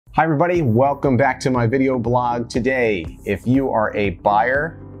Hi everybody, welcome back to my video blog. Today, if you are a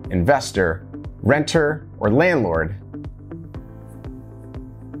buyer, investor, renter, or landlord,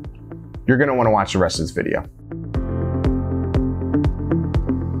 you're gonna wanna watch the rest of this video.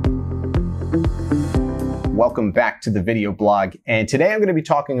 Welcome back to the video blog. And today I'm gonna be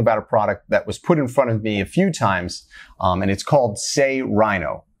talking about a product that was put in front of me a few times, and it's called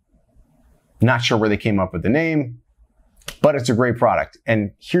Rhino. Not sure where they came up with the name, but it's a great product.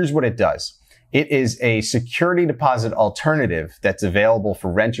 And here's what it does. It is a security deposit alternative that's available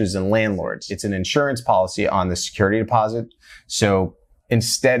for renters and landlords. It's an insurance policy on the security deposit. So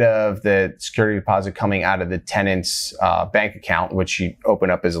instead of the security deposit coming out of the tenant's bank account, which you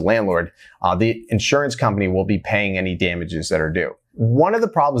open up as a landlord, the insurance company will be paying any damages that are due. One of the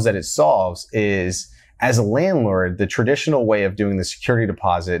problems that it solves is, as a landlord, the traditional way of doing the security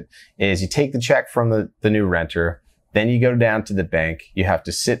deposit is you take the check from the new renter, then you go down to the bank, you have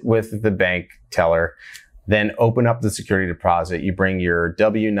to sit with the bank teller, then open up the security deposit, you bring your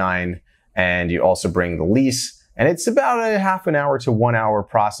W-9, and you also bring the lease. And it's about a half an hour to 1 hour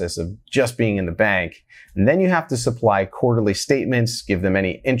process of just being in the bank. And then you have to supply quarterly statements, give them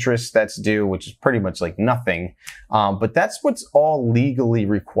any interest that's due, which is pretty much like nothing. But that's what's all legally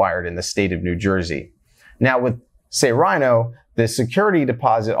required in the state of New Jersey. Now with, Rhino, the security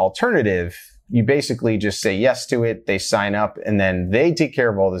deposit alternative, you basically just say yes to it, they sign up, and then they take care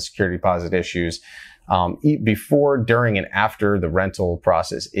of all the security deposit issues before, during, and after the rental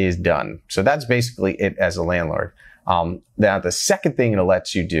process is done. So that's basically it as a landlord. Now, the second thing it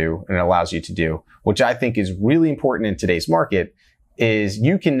lets you do, and it allows you to do, which I think is really important in today's market, is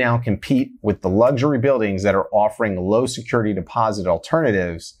you can now compete with the luxury buildings that are offering low security deposit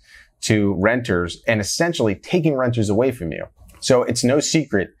alternatives to renters and essentially taking renters away from you. So it's no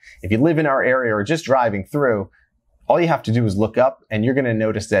secret, if you live in our area or just driving through, all you have to do is look up and you're going to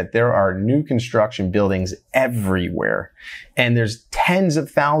notice that there are new construction buildings everywhere. And there's tens of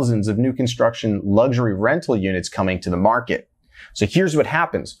thousands of new construction luxury rental units coming to the market. So here's what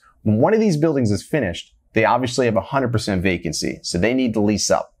happens. When one of these buildings is finished, they obviously have 100% vacancy. So they need to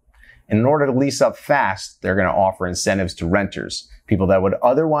lease up. And in order to lease up fast, they're going to offer incentives to renters. People that would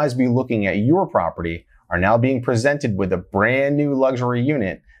otherwise be looking at your property are now being presented with a brand new luxury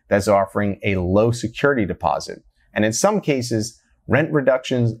unit that's offering a low security deposit. And in some cases, rent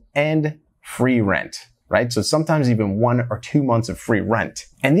reductions and free rent, right? So sometimes even 1 or 2 months of free rent.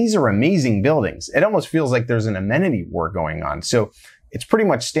 And these are amazing buildings. It almost feels like there's an amenity war going on. So it's pretty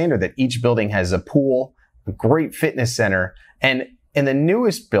much standard that each building has a pool, a great fitness center, and in the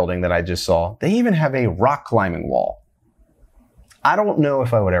newest building that I just saw, they even have a rock climbing wall. I don't know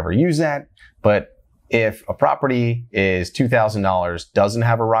if I would ever use that, but if a property is $2,000, doesn't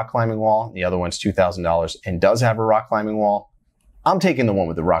have a rock climbing wall, the other one's $2,000 and does have a rock climbing wall, I'm taking the one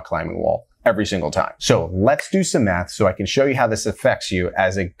with the rock climbing wall every single time. So let's do some math so I can show you how this affects you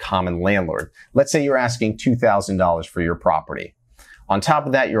as a common landlord. Let's say you're asking $2,000 for your property. On top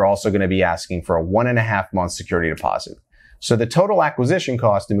of that, you're also going to be asking for a 1.5 month security deposit. So the total acquisition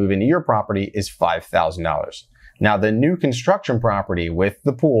cost to move into your property is $5,000. Now, the new construction property with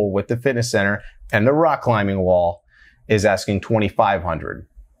the pool, with the fitness center, and the rock climbing wall is asking $2,500.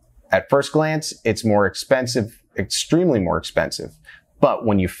 At first glance, it's more expensive, extremely more expensive. But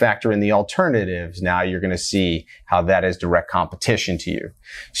when you factor in the alternatives, now you're going to see how that is direct competition to you.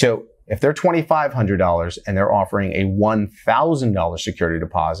 So if they're $2,500 and they're offering a $1,000 security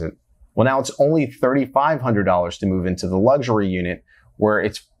deposit, well, now it's only $3,500 to move into the luxury unit, where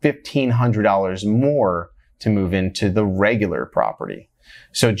it's $1,500 more to move into the regular property.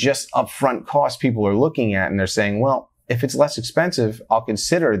 So just upfront costs people are looking at and they're saying, well, if it's less expensive, I'll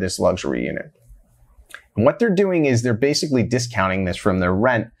consider this luxury unit. And what they're doing is they're basically discounting this from their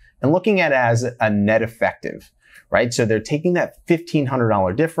rent and looking at it as a net effective, right? So they're taking that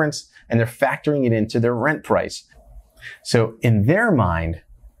 $1,500 difference and they're factoring it into their rent price. So in their mind,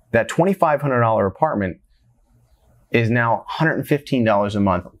 that $2,500 apartment is now $115 a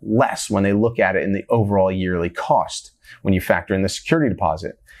month less when they look at it in the overall yearly cost when you factor in the security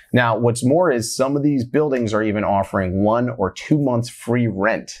deposit. Now, what's more is some of these buildings are even offering 1 or 2 months free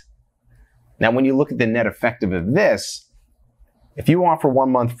rent. Now, when you look at the net effective of this, if you offer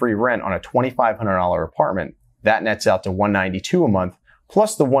 1 month free rent on a $2,500 apartment, that nets out to $192 a month,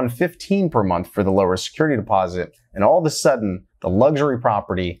 plus the $115 per month for the lower security deposit. And all of a sudden, the luxury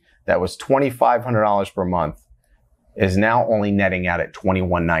property that was $2,500 per month is now only netting out at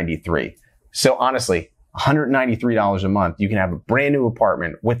 $2,193. So honestly, $193 a month, you can have a brand new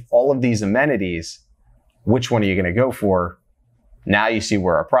apartment with all of these amenities. Which one are you going to go for? Now you see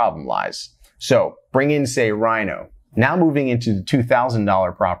where our problem lies. So bring in, Rhino. Now moving into the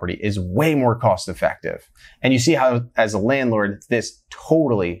 $2,000 property is way more cost effective. And you see how, as a landlord, this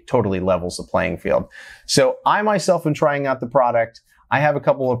totally levels the playing field. So I myself am trying out the product. I have a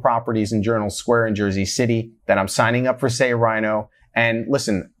couple of properties in Journal Square in Jersey City that I'm signing up for Say Rhino. And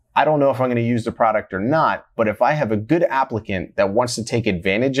listen, I don't know if I'm going to use the product or not, but if I have a good applicant that wants to take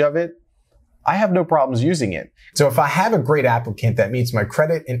advantage of it, I have no problems using it. So if I have a great applicant that meets my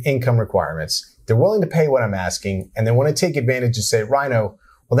credit and income requirements, they're willing to pay what I'm asking, and they want to take advantage of Say Rhino,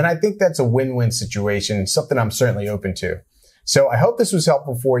 well, then I think that's a win-win situation, something I'm certainly open to. So I hope this was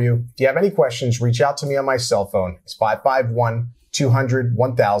helpful for you. If you have any questions, reach out to me on my cell phone. It's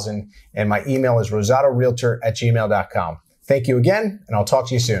 551-200-1000, and my email is RosadoRealtor@gmail.com. Thank you again, and I'll talk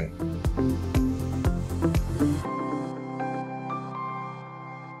to you soon.